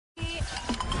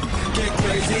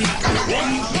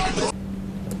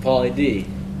Paulie D,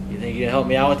 you think you can help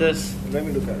me out with this? Let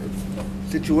me look at it.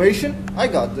 Situation? I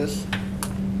got this.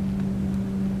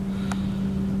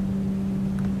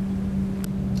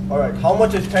 Alright, how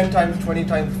much is 10 times 20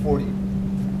 times 40?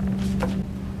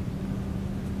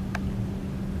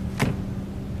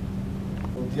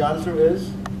 Well, the answer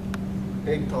is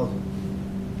 8,000.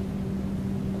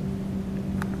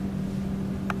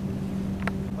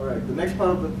 Alright, the next part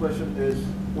of the question is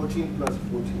 14 plus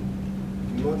 14.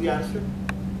 Do you know the answer?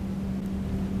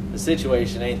 The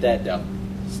situation ain't that dumb.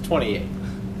 It's 28.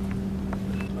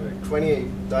 Alright,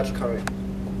 28, that's correct.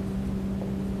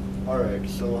 Alright,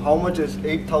 so how much is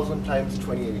 8,000 times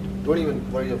 28? Don't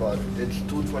even worry about it. It's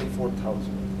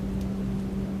 224,000.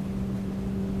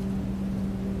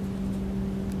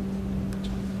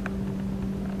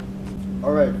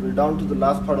 Alright, we're down to the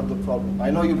last part of the problem. I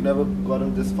know you've never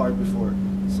gotten this far before.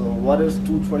 So what is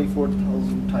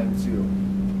 224,000 times 0?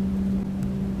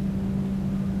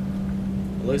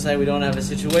 It looks like we don't have a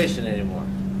situation anymore,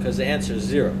 because the answer is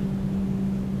 0.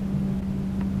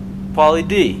 Paulie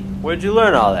D, where'd you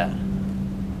learn all that?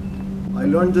 I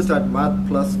learned this at Math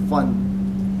Plus Fun.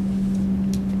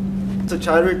 It's a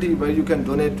charity where you can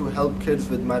donate to help kids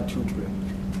with math tutoring.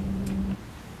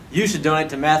 You should donate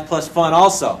to Math Plus Fun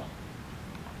also.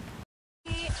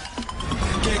 Get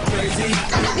crazy.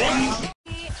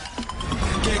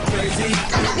 Get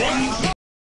crazy.